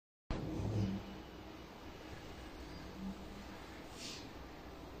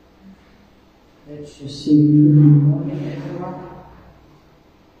Let's just sing good morning, everyone.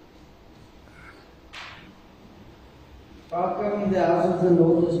 Welcome in the house of the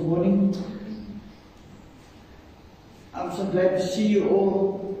Lord this morning. I'm so glad to see you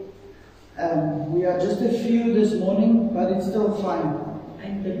all. We are just a few this morning, but it's still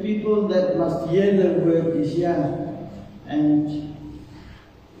fine. The people that must hear the word is here. And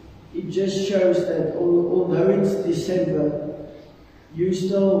it just shows that although it's December, you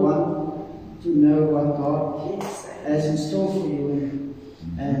still want to know what God has in store for you.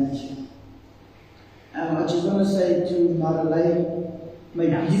 And I just want to say to Maralei, my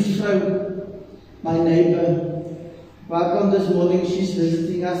beautiful, my neighbor, welcome this morning. She's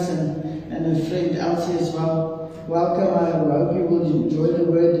visiting us, and her friend Elsie as well. Welcome. I hope you will enjoy the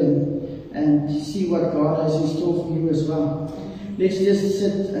word and see what God has in store for you as well. Let's just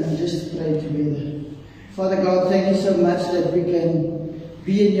sit and just pray together. Father God, thank you so much that we can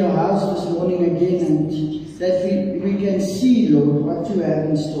be in your house this morning again, and that we can see, Lord, what you have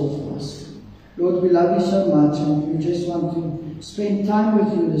in store for us. Lord, we love you so much, and we just want to spend time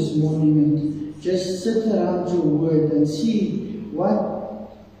with you this morning and just sit around your word and see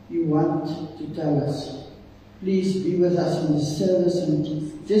what you want to tell us. Please be with us in this service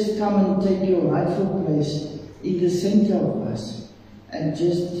and just come and take your rightful place in the center of us and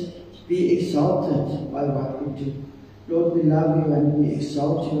just be exalted by what we do. Lord, we love you and we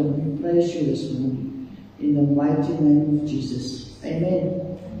exalt you and we praise you this morning in the mighty name of Jesus.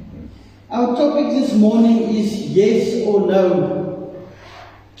 Amen. Our topic this morning is yes or no.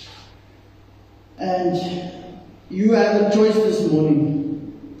 And you have a choice this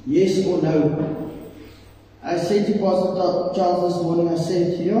morning, yes or no. I said to Pastor Charles this morning, I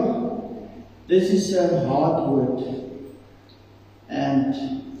said, this is a hard word. And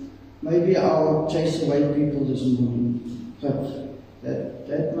maybe I'll chase away people this morning, but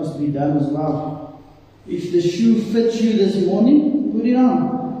that must be done as well. If the shoe fits you this morning, put it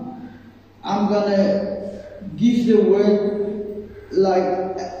on. I'm gonna give the word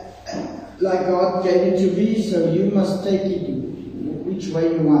like God gave it to me, so you must take it which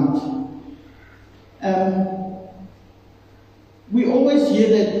way you want. We always hear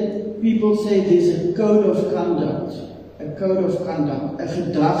that people say there's a code of conduct. A code of conduct, a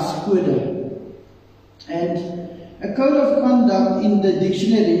gedragskode. And a code of conduct in the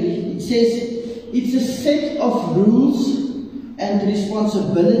dictionary, it says it's a set of rules and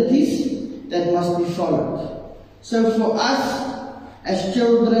responsibilities that must be followed. So for us, as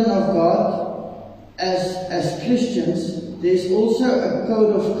children of God, as Christians, there's also a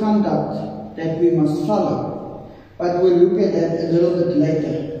code of conduct that we must follow. But we'll look at that a little bit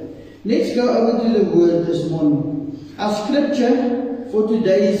later. Let's go over to the word this morning. Our scripture for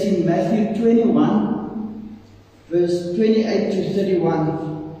today is in Matthew 21, verse 28 to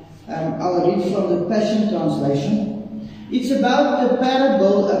 31. I'll read from the Passion Translation. It's about the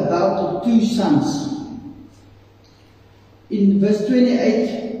parable about the two sons. In verse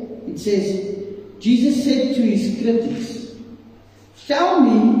 28, it says, Jesus said to his critics, "Tell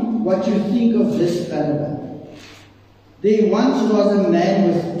me what you think of this parable. There once was a man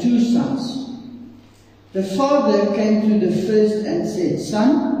with two sons. The father came to the first and said,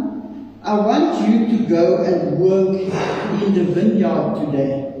 'Son, I want you to go and work in the vineyard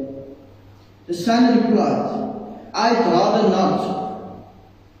today.' The son replied, 'I'd rather not.'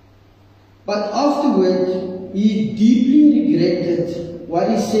 But afterward, he deeply regretted what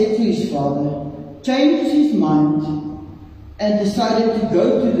he said to his father, changed his mind, and decided to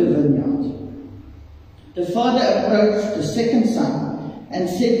go to the vineyard. The father approached the second son and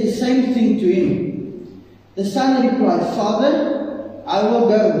said the same thing to him. The son replied, 'Father, I will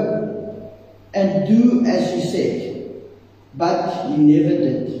go and do as you said.' But he never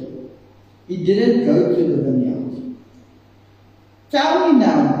did. He didn't go to the vineyard. Tell me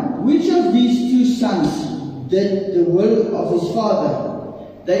now, which of these two sons did the will of his father?"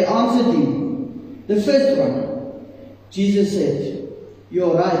 They answered him, "The first one." Jesus said,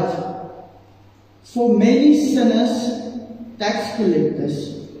 "You're right. For many sinners, tax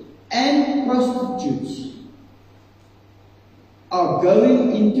collectors, and prostitutes are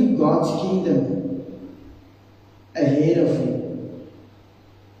going into God's kingdom ahead of you."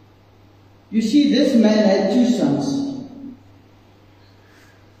 You see, this man had two sons.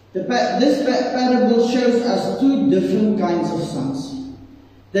 This parable shows us two different kinds of sons.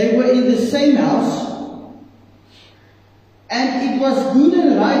 They were in the same house, and it was good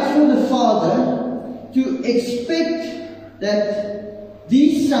and right for the father to expect that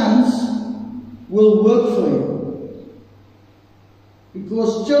these sons will work for him.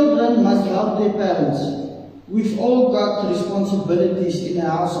 Because children must help their parents. We've all got responsibilities in a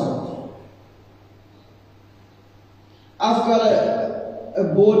household. I've got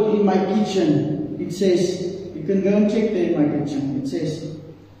a board in my kitchen. It says, you can go and check there in my kitchen. It says,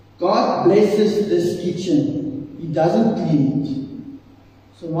 God blesses this kitchen. He doesn't clean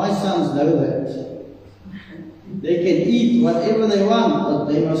it. So my sons know that. They can eat whatever they want, but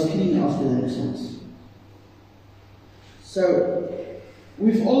they must clean after themselves. So,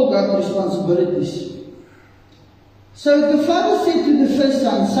 we've all got responsibilities. So the father said to the first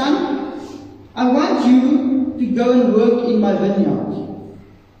son, son, I want you to go and work in my vineyard.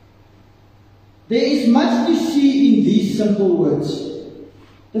 There is much to see in these simple words.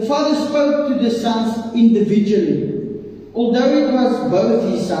 The father spoke to the sons individually. Although it was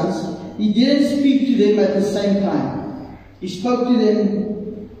both his sons, he didn't speak to them at the same time. He spoke to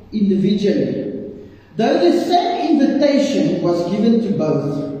them individually. Though the same invitation was given to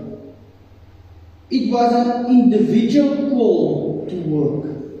both, it was an individual call to work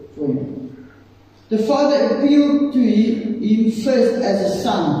for him. The father appealed to him first as a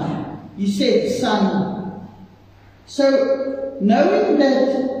son. He said, son. So, knowing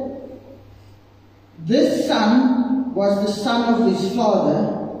that this son was the son of his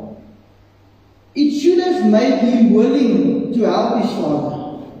father, it should have made him willing to help his father.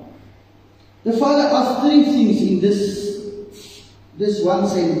 The father asked three things in this one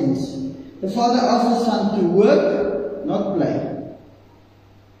sentence. The father asked the son to work, not play.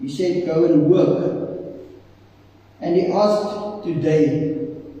 He said, go and work. And he asked today.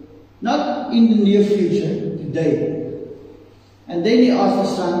 Not in the near future, today. And then he asked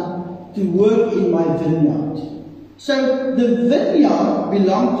the son to work in my vineyard. So the vineyard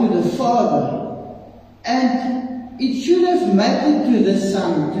belonged to the father. And it should have mattered to the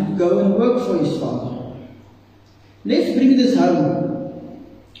son to go and work for his father. Let's bring this home.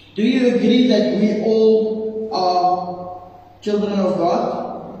 Do you agree that we all are children of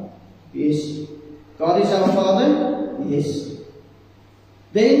God? Yes. God is our Father? Yes.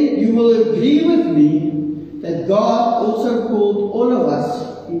 Then you will agree with me that God also called all of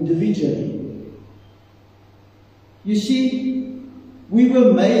us individually. You see, we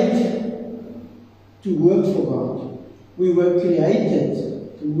were made to work for God. We were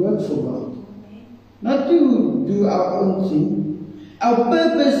created to work for God. Not to do our own thing. Our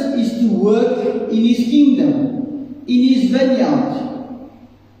purpose is to work in His kingdom, in His vineyard.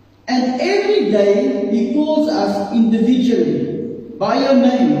 And every day He calls us individually, by your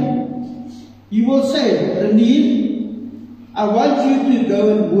name. He will say, Renier, I want you to go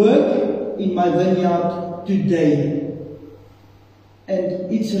and work in my vineyard today.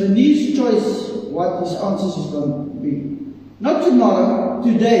 And it's Renier's choice what his answers is going to be. Not tomorrow,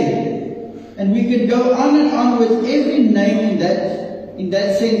 today. And we can go on and on with every name in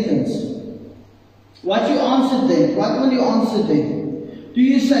that sentence. What you answered then? What will you answer then? Do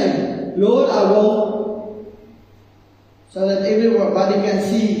you say, Lord, I will, so that everybody can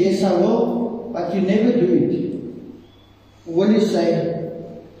see, yes, I will, but you never do it? Or will you say,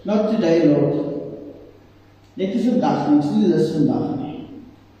 not today, Lord. Net is vandag, niks nie dis vandag nie.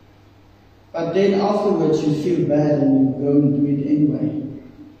 But then afterwards you feel bad and you go and do it anyway.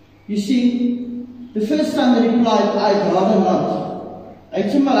 You see, the first time he replied, I'd rather not. Hy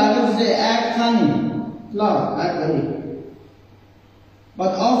het sommer lekker gesê, ek gaan nie. Klaar, ek wil nie.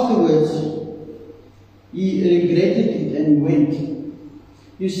 But afterwards, he regretted it and went.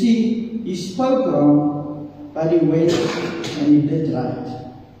 You see, he spoke wrong, but he went and he did right.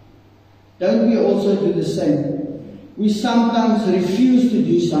 Don't we also do the same? We sometimes refuse to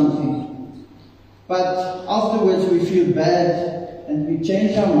do something, but afterwards we feel bad and we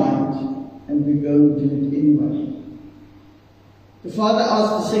change our mind and we go and do it anyway. The father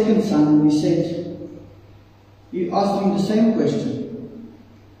asked the second son and he asked him the same question.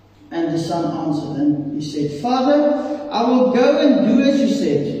 And the son answered and he said, Father, I will go and do as you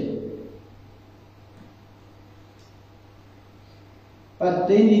said. But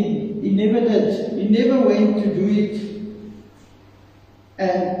then he never did. He never went to do it.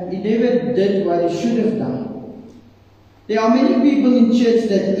 And he never did what he should have done. There are many people in church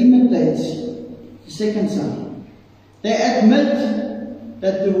that imitate the second son. They admit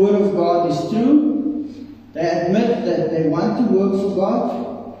that the word of God is true. They admit that they want to work for God.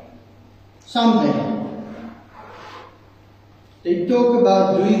 Someday. They talk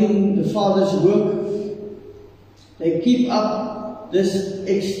about doing the Father's work. They keep up this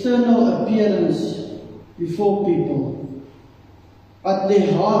external appearance before people. But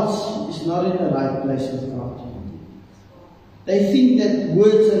their hearts is not in the right place with God. They think that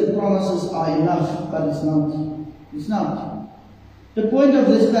words and promises are enough, but it's not. It's not. The point of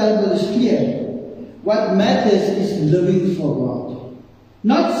this parable is clear. What matters is living for God.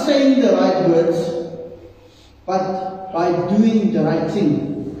 Not saying the right words, but by doing the right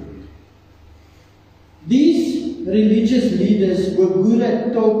thing. These religious leaders were good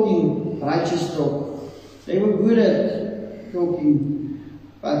at talking righteous talk. They were good at talking,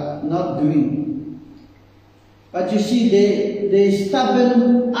 but not doing. But you see, their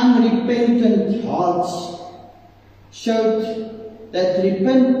stubborn, unrepentant hearts showed that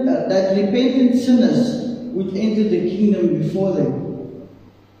repentant sinners would enter the kingdom before them.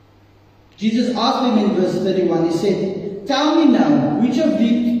 Jesus asked them in verse 31, he said, "Tell me now, which of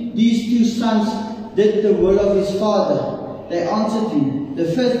these two sons did the will of his father?" They answered him, "The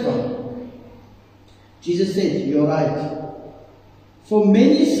first one." Jesus said, "You're right. For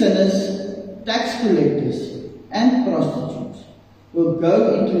many sinners, tax collectors, and prostitutes will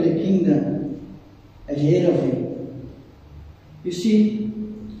go into the kingdom ahead of you." You see,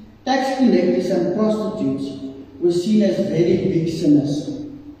 tax collectors and prostitutes were seen as very big sinners.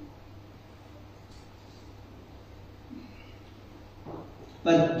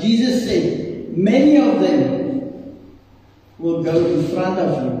 But Jesus said, many of them will go in front of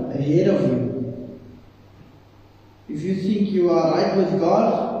you, ahead of you. If you think you are right with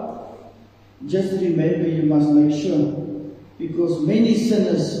God, just remember you must make sure, because many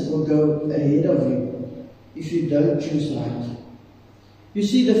sinners will go ahead of you if you don't choose right. You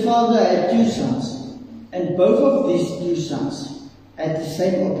see, the father had two sons, and both of these two sons had the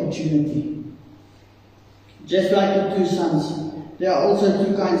same opportunity. Just like the two sons, there are also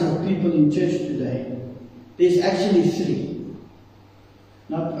two kinds of people in church today. There's actually three,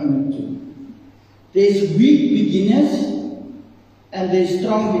 not only two. There's weak beginners, and there's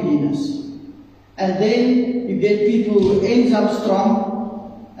strong beginners. And then you get people who end up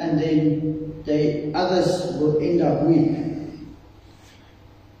strong, and then the others will end up weak.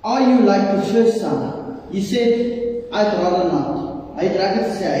 Are you like the first son? He said, "I'd rather not." I'd rather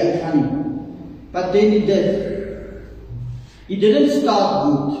say, "I can't." But then he did. He didn't start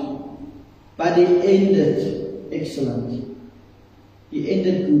good, but he ended excellent. He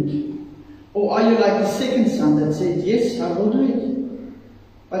ended good. Or are you like the second son that said, "Yes, I will do it."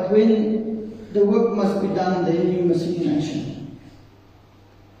 But when the work must be done, then you must see in action.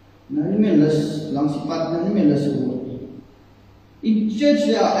 Nou nie meer lus, langs die pad, nou nie meer lus word. In church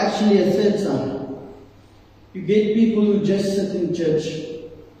there are actually a third son. You get people who just sit in church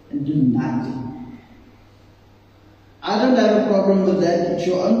and do nothing. I don't have a problem with that. It's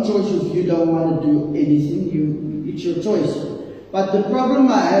your own choice if you don't want to do anything. It's your choice. But the problem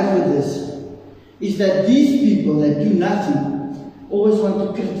I have with this is that these people that do nothing always want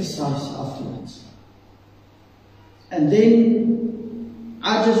to criticize afterwards. And then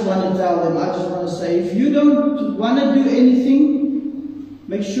I just want to tell them, I just want to say, if you don't want to do anything,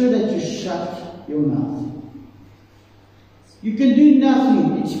 make sure that you shut your mouth. You can do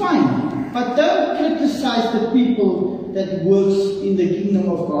nothing, it's fine. But don't criticize the people that works in the kingdom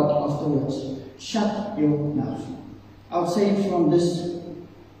of God afterwards. Shut your mouth. I'll say it from this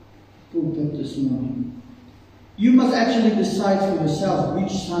pulpit this morning. You must actually decide for yourself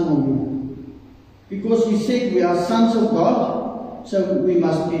which son are you. Because we said we are sons of God, so we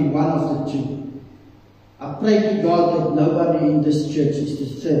must be one of the two. I pray to God that nobody in this church is the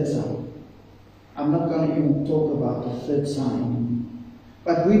third son. I'm not going to even talk about the third son anymore.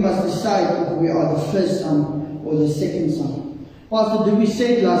 But we must decide if we are the first son or the second son. Pastor Dewey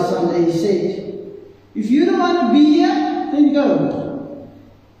said last Sunday, he said, if you don't want to be here, then go.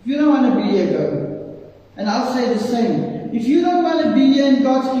 If you don't want to be here, go. And I'll say the same. If you don't want to be here in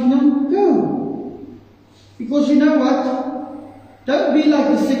God's kingdom, go. Because you know what? Don't be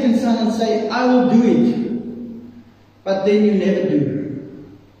like the second son and say, I will do it. But then you never do.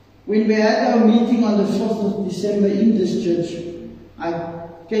 When we had our meeting on the 4th of December in this church, I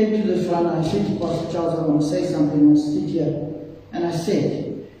came to the front and I said to Pastor Charles, I want to say something, I'll sit here. And I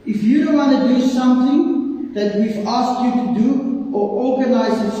said, if you don't want to do something that we've asked you to do, or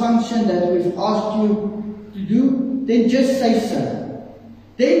organize a function that we've asked you to do, then just say so.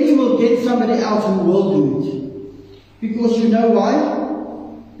 Then we will get somebody else who will do it. Because you know why?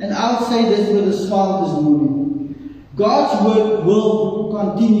 And I'll say this with a smile this morning. God's work will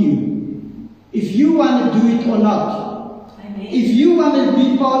continue. If you want to do it or not. Amen. If you want to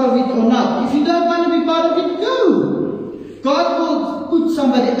be part of it or not. If you don't want to be part of it, go. God will put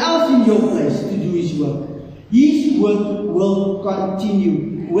somebody else in your place to do His work. His work will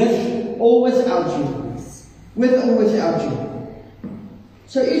continue with or without you. With or without you.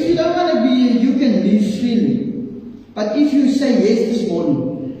 So if you don't want to be here, you can leave freely. But if you say yes this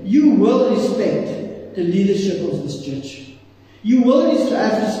morning, you will respect the leadership of this church. You will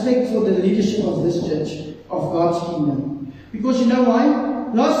have respect for the leadership of this church, of God's kingdom. Because you know why?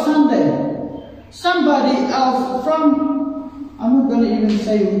 Last Sunday, Somebody else from, I'm not going to even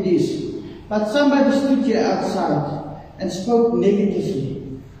say who it is, but somebody stood here outside and spoke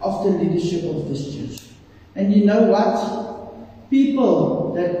negatively of the leadership of this church. And you know what?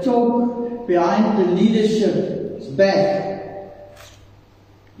 People that talk behind the leadership's back,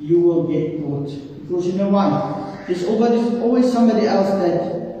 you will get caught. Because you know what? There's always somebody else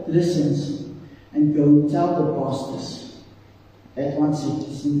that listens and go tell the pastors that one said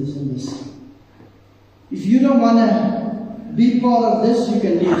this and this and this. If you don't want to be part of this, you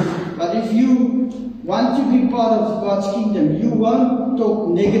can leave. But if you want to be part of God's kingdom, you won't talk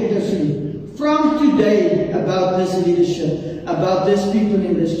negatively from today about this leadership, about these people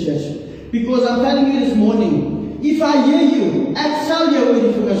in this church. Because I'm telling you this morning, if I hear you, ek sal jou oor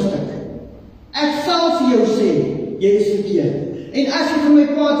die vinger stik. Ek sal vir jou sê, jy is verkeerd. En as jy vir my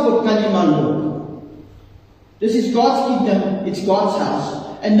kwaad word, kan jy man loop. This is God's kingdom, it's God's house.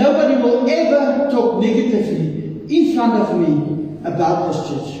 And nobody will ever talk negatively in front of me about this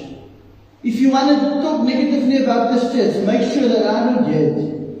church. If you want to talk negatively about this church, make sure that I don't hear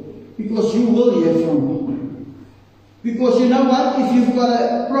it. Because you will hear from me. Because you know what? If you've got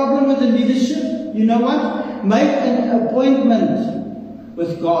a problem with the leadership, you know what? Make an appointment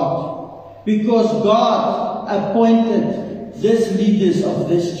with God. Because God appointed these leaders of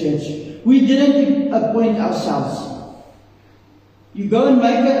this church. We didn't appoint ourselves. You go and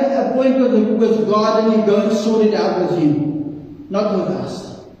make an appointment with God and you go and sort it out with Him. Not with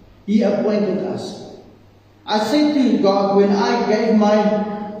us. He appointed us. I said to God when I gave my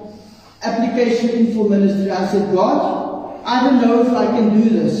application in for ministry, I said, God, I don't know if I can do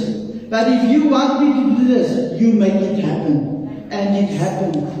this. But if you want me to do this, you make it happen. And it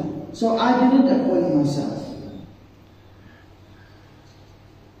happened. So I didn't appoint myself.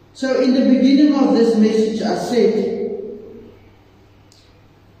 So in the beginning of this message, I said,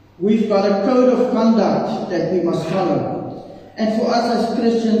 we've got a code of conduct that we must follow. And for us as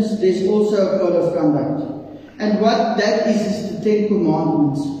Christians, there's also a code of conduct. And what that is the Ten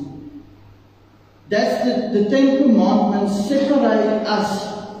Commandments. That's the Ten Commandments separate us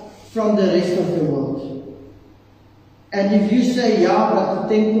from the rest of the world. And if you say, yeah, but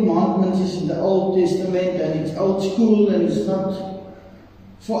the Ten Commandments is in the Old Testament and it's old school and it's not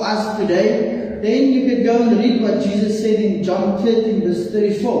for us today, then you can go and read what Jesus said in John 13 verse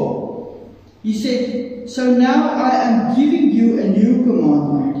 34. He said, so now I am giving you a new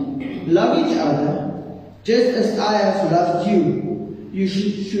commandment. Love each other, just as I have loved you. You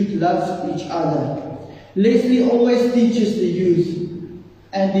should love each other. Leslie always teaches the youth,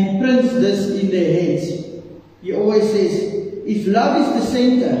 and he prints this in their heads. He always says, if love is the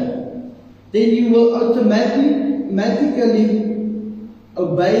center, then you will automatically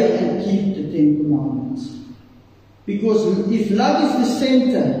obey and keep the Ten Commandments. Because if love is the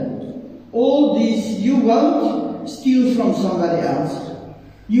center, all these, you won't steal from somebody else.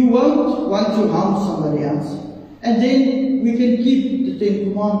 You won't want to harm somebody else. And then we can keep the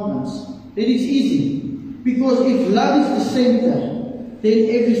Ten Commandments. It is easy. Because if love is the center, then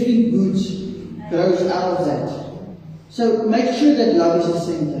everything good grows out of that. So make sure that love is the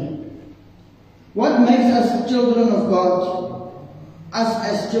center. What makes us children of God, us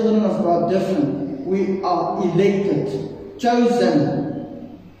as children of God, different? We are elected, chosen.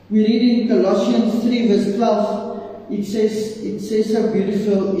 We read in Colossians 3 verse 12, it says so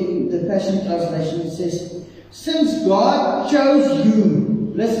beautiful in the Passion Translation, it says, since God chose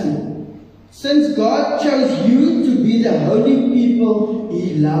you, listen, since God chose you to be the holy people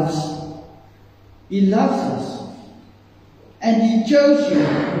He loves. He loves us. And He chose you.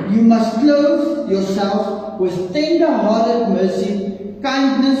 You must clothe yourself with tender-hearted mercy,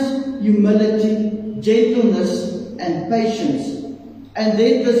 kindness, humility, gentleness, and patience. And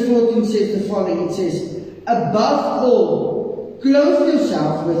then verse 14 says the following, it says, above all, clothe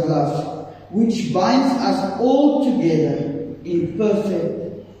yourself with love, which binds us all together in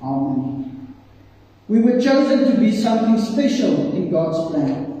perfect harmony. We were chosen to be something special in God's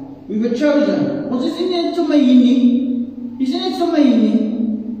plan. We were chosen.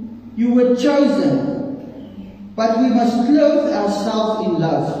 You were chosen. But we must clothe ourselves in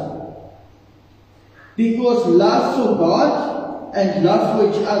love. Because love for God and love for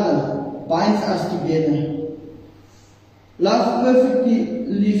each other binds us together. Love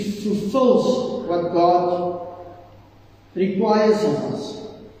perfectly fulfills what God requires of us.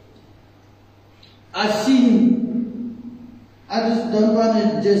 I just don't want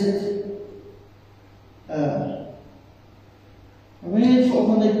to just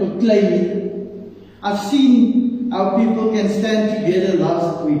I've seen how people can stand together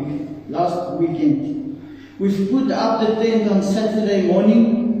last weekend. We've put up the tent on Saturday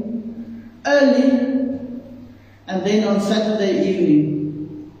morning early, and then on Saturday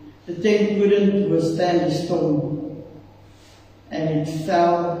evening, the tent couldn't withstand the storm, and it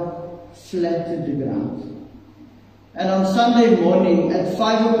fell flat to the ground. And on Sunday morning at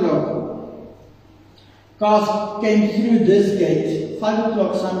 5 o'clock, cars came through this gate, 5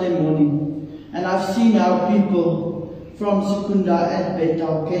 o'clock Sunday morning, and I've seen our people from Secunda and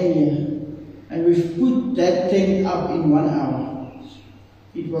Bethel, Kenya, and we've put that tent up in 1 hour.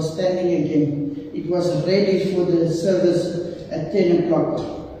 It was standing again. It was ready for the service at 10 o'clock.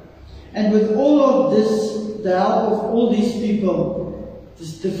 And with all of this, the help of all these people,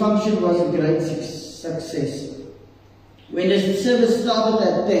 the function was a great success. When the service started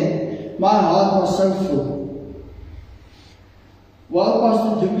at 10, my heart was so full. While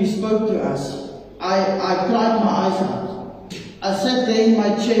Pastor Dupi spoke to us, I cried my eyes out. I sat there in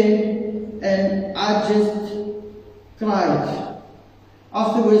my chair and I just cried.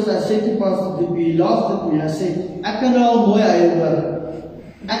 Afterwards, I said to Pastor Dupi, he laughed at me. I said, "Ek kan nou al mooi huil hoor.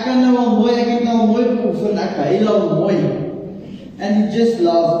 Ek kan nou al mooi, ek het nou al mooi geoefen, ek huil al mooi." And he just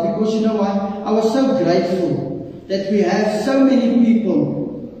laughed because, you know what, I was so grateful that we have so many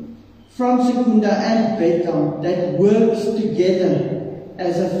people from Secunda and Bethel that works together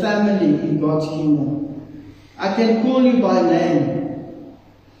as a family in God's kingdom. I can call you by name.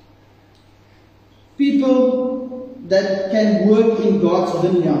 People that can work in God's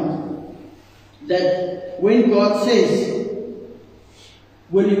vineyard. That when God says,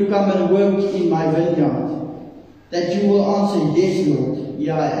 "Will you come and work in my vineyard?" that you will answer, "Yes, Lord,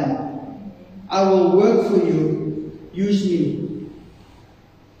 here I am. I will work for you. Use me."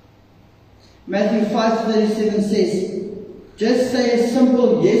 Matthew 5:37 says, just say a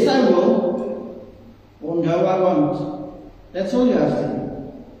simple "Yes, I will," or "No, I won't." That's all you have to do.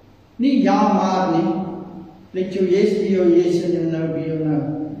 Nie ja, maar nie. Let your yes be your yes and your no be your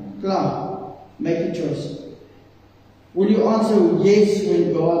no. Klaar. Make a choice. Will you answer yes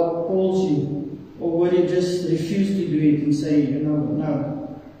when God calls you? Or will you just refuse to do it and say, you know, no,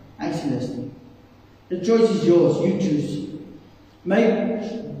 actually listening? The choice is yours. You choose.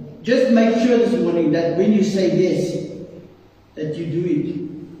 Just make sure this morning that when you say yes, that you do it.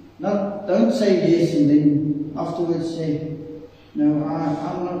 Don't say yes and then afterwards say, "No,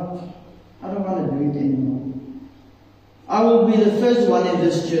 I don't want to do it anymore." I will be the first one in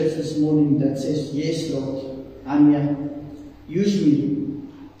this church this morning that says, "Yes, Lord, I'm here. Use me.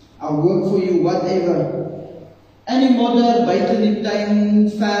 I'll work for you, whatever. Any modder, buiten die tuin,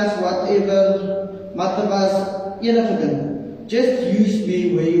 vers, whatever, matabas, enige ding. Just use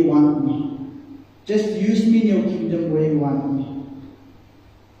me where you want me. Just use me in your kingdom where you want me."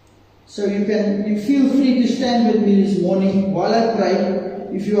 So you feel free to stand with me this morning while I pray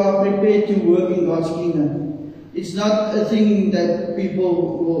if you are prepared to work in God's kingdom. It's not a thing that people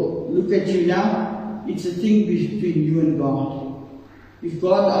will look at you now. It's a thing between you and God. If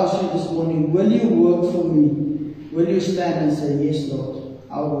God asks you this morning, "Will you work for me?" will you stand and say, "Yes, Lord,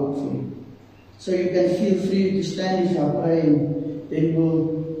 I'll work for you." So you can feel free to stand if I pray, and then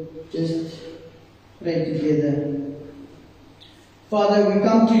we'll just pray together. Father, we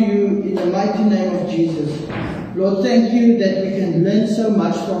come to you in the mighty name of Jesus. Lord, thank you that we can learn so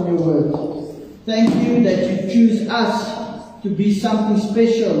much from your word. Thank you that you choose us to be something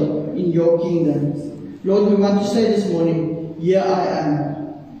special in your kingdom. Lord, we want to say this morning, "Here I am."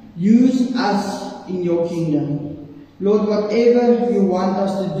 Use us in your kingdom. Lord, whatever you want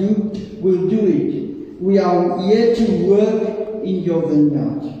us to do, we'll do it. We are here to work in your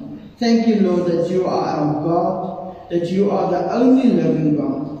vineyard. Thank you, Lord, that you are our God, that you are the only living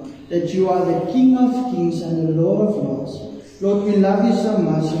God, that you are the King of kings and the Lord of lords. Lord, we love you so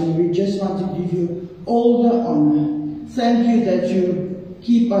much and we just want to give you all the honor. Thank you that you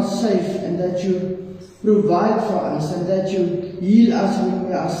keep us safe and that you provide for us and that you heal us when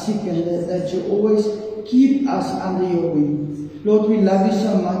we are sick and that you always keep us under your wing. Lord, we love you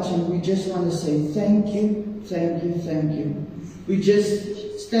so much and we just want to say thank you, thank you, thank you. We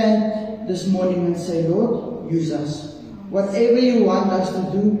just stand this morning and say, "Lord, use us. Whatever you want us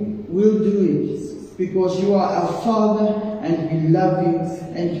to do, we'll do it. Because you are our Father and we love you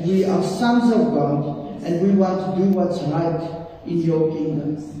and we are sons of God and we want to do what's right in your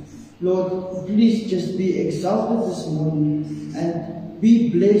kingdom." Lord, please just be exalted this morning and be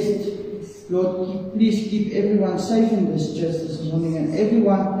blessed. Lord, please keep everyone safe in this church this morning and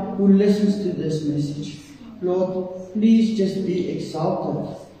everyone who listens to this message. Lord, please just be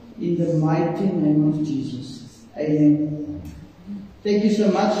exalted in the mighty name of Jesus. Amen. Thank you so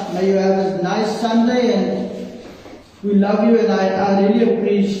much. May you have a nice Sunday and we love you and I really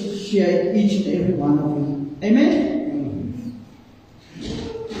appreciate each and every one of you. Amen.